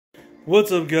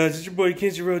What's up, guys? It's your boy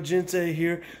Kenshiro Gente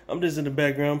here. I'm just in the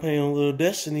background playing a little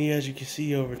Destiny, as you can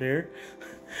see over there.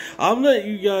 I'm letting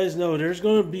you guys know there's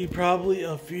going to be probably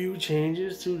a few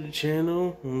changes to the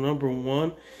channel. Number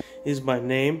one is my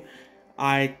name.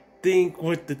 I think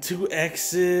with the two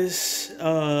X's,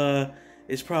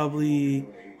 it's probably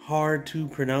hard to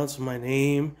pronounce my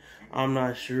name. I'm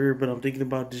not sure, but I'm thinking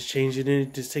about just changing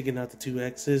it, just taking out the two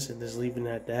X's and just leaving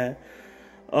it at that.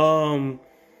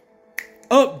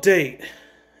 Update.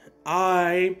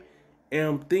 I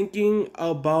am thinking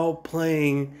about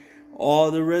playing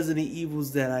all the Resident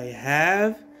Evils that I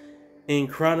have in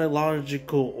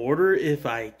chronological order if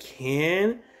I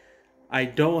can. I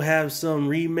don't have some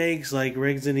remakes like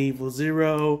Resident Evil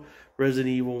 0, Resident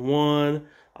Evil 1.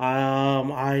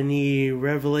 I need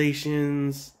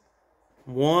Revelations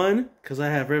 1 because I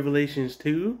have Revelations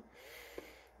 2.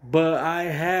 But I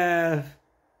have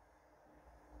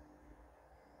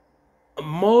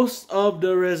most of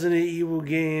the Resident Evil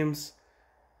games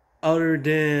other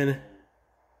than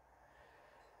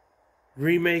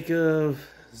remake of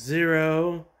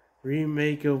 0,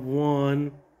 remake of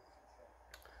 1.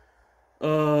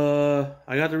 I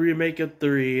got the remake of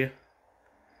 3.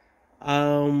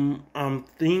 I'm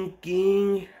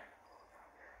thinking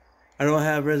I don't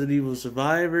have Resident Evil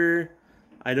Survivor.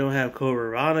 I don't have Code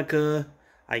Veronica.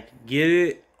 I can get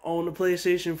it on the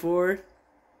PlayStation 4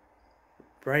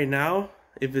 right now,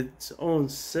 if it's on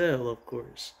sale, of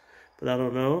course. But I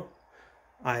don't know.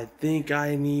 I think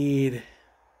I need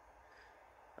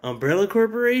Umbrella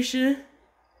Corporation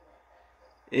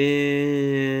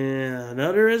and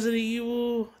another Resident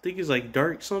Evil. I think it's like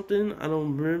Dark something. I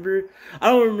don't remember. I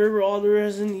don't remember all the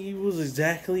Resident Evils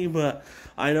exactly, but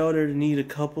I know there need a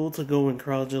couple to go in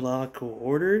chronological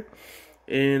order.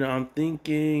 And I'm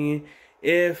thinking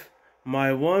if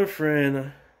my one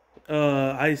friend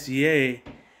ICA,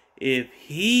 if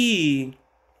he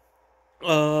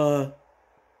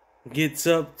gets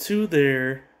up to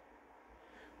there,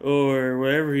 or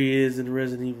wherever he is in the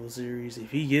Resident Evil series,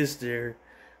 if he gets there,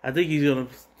 I think he's gonna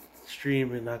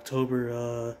stream in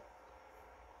October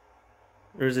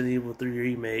Resident Evil 3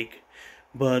 remake.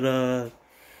 But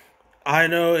I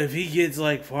know if he gets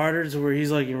like farther to where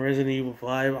he's like in Resident Evil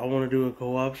 5, I want to do a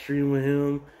co-op stream with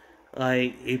him.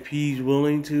 Like, if he's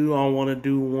willing to, I want to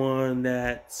do one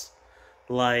that's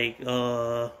like,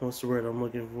 what's the word I'm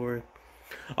looking for?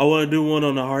 I want to do one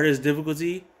on the hardest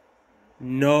difficulty.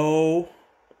 No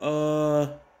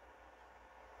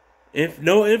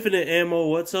infinite ammo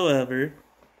whatsoever.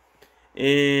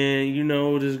 And, you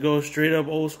know, just go straight up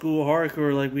old school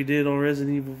hardcore like we did on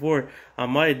Resident Evil 4. I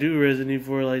might do Resident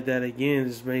Evil 4 like that again,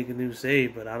 just make a new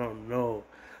save, but I don't know.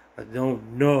 I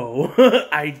don't know.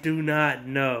 I do not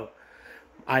know.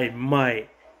 I might.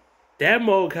 That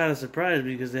mode kind of surprised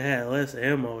me because it had less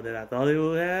ammo than I thought it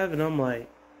would have, and I'm like,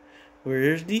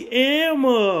 where's the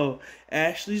ammo?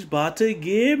 Ashley's about to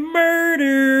get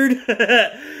murdered.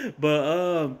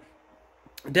 But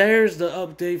there's the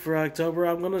update for October.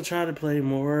 I'm gonna try to play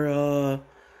more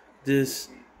this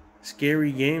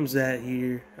scary games that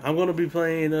year. I'm gonna be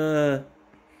playing the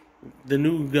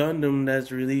new Gundam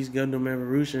that's released, Gundam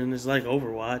Evolution. It's like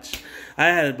Overwatch. I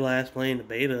had a blast playing the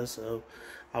beta, so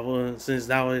since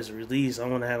that was released, I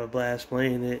want to have a blast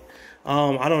playing it.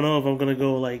 I don't know if I'm gonna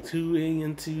go like too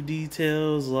into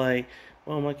details, like,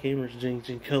 well, my camera's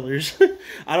changing colors.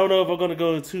 I don't know if I'm gonna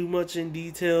go too much in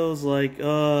details, like,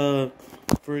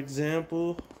 for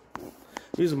example,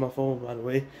 using my phone, by the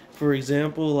way. For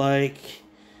example, like,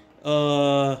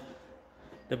 the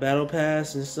battle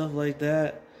pass and stuff like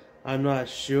that. I'm not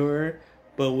sure,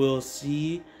 but we'll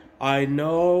see. I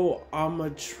know I'm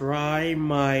gonna try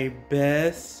my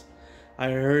best. I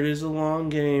heard it's a long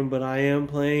game, but I am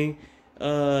playing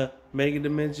Mega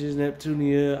Dimensions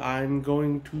Neptunia. I'm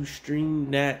going to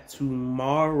stream that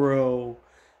tomorrow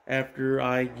after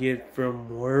I get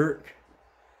from work.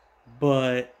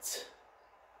 But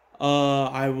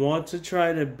I want to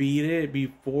try to beat it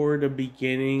before the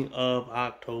beginning of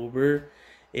October.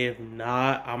 If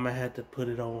not, I'm going to have to put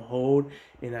it on hold.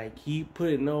 And I keep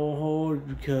putting it on hold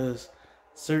because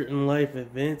certain life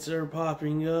events are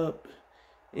popping up.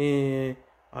 And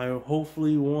I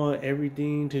hopefully want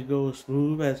everything to go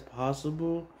smooth as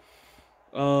possible.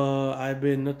 I've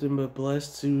been nothing but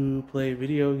blessed to play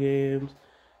video games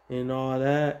and all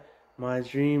that. My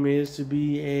dream is to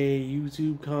be a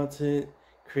YouTube content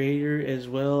creator as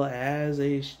well as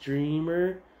a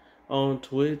streamer on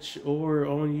Twitch or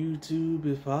on YouTube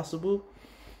if possible.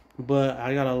 But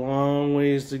I got a long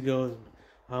ways to go.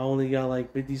 I only got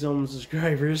like 50-something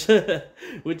subscribers,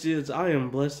 which is, I am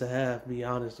blessed to have, be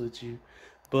honest with you.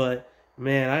 But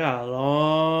Man, I got a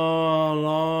long,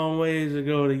 long ways to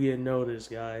go to get noticed,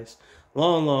 guys.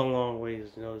 Long, long, long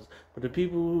ways to notice. But the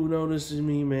people who notices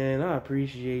me, man, I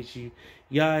appreciate you.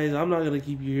 Guys, I'm not gonna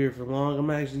keep you here for long. I'm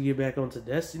actually get back onto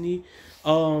Destiny.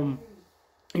 If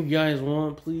you guys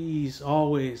want, please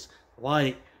always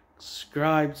like,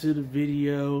 subscribe to the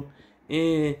video,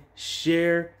 and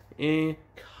share and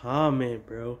comment,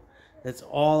 bro. That's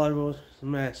all I want to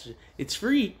master. It's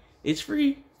free. It's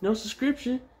free. No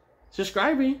subscription.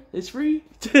 Subscribing. It's free.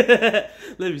 Let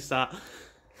me stop.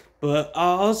 But I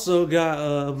also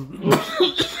got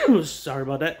sorry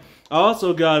about that. I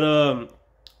also got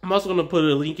I'm also gonna put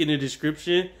a link in the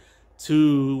description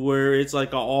to where it's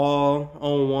like all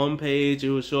on one page. It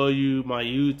will show you my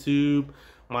YouTube,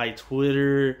 my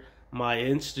Twitter, my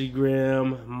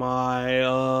Instagram,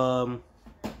 my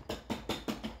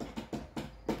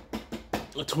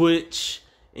Twitch,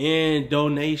 and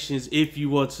donations if you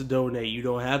want to donate. You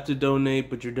don't have to donate,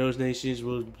 but your donations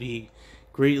will be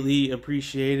greatly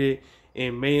appreciated.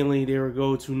 And mainly they will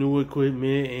go to new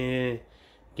equipment and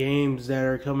games that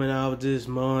are coming out this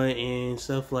month and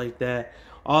stuff like that.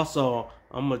 Also,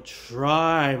 I'm gonna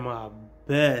try my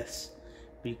best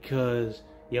because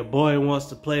your boy wants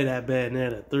to play that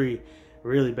Bayonetta 3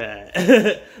 really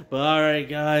bad. But alright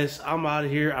guys, I'm out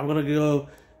of here. I'm gonna go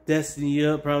Destiny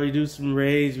up, probably do some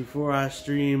raids before I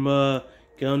stream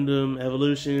Gundam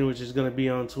Evolution, which is gonna be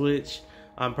on Twitch.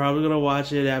 I'm probably gonna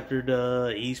watch it after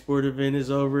the esport event is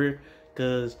over,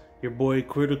 cause your boy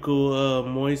Critical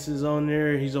Moist is on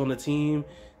there. He's on the team,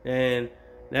 and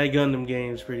that Gundam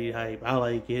game's pretty hype. I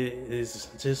like it. It's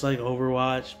just like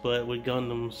Overwatch, but with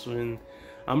Gundams. And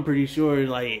I'm pretty sure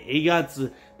like it got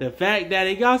to, the fact that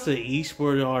it got to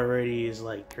esport already is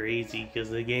like crazy, because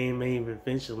the game ain't even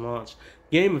officially launched.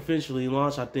 Game officially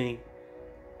launched, I think,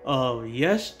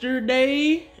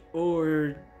 yesterday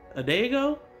or a day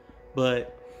ago.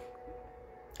 But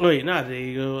wait, not a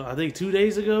day ago. I think 2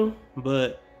 days ago.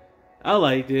 But I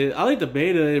liked it. I like the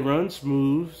beta. It runs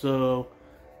smooth. So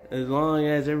as long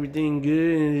as everything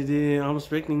good, and then I'm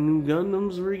expecting new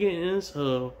Gundams we're getting.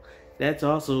 So that's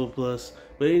also a plus.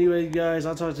 But anyways, guys,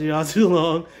 I'll talk to y'all too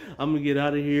long. I'm gonna get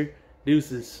out of here.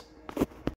 Deuces.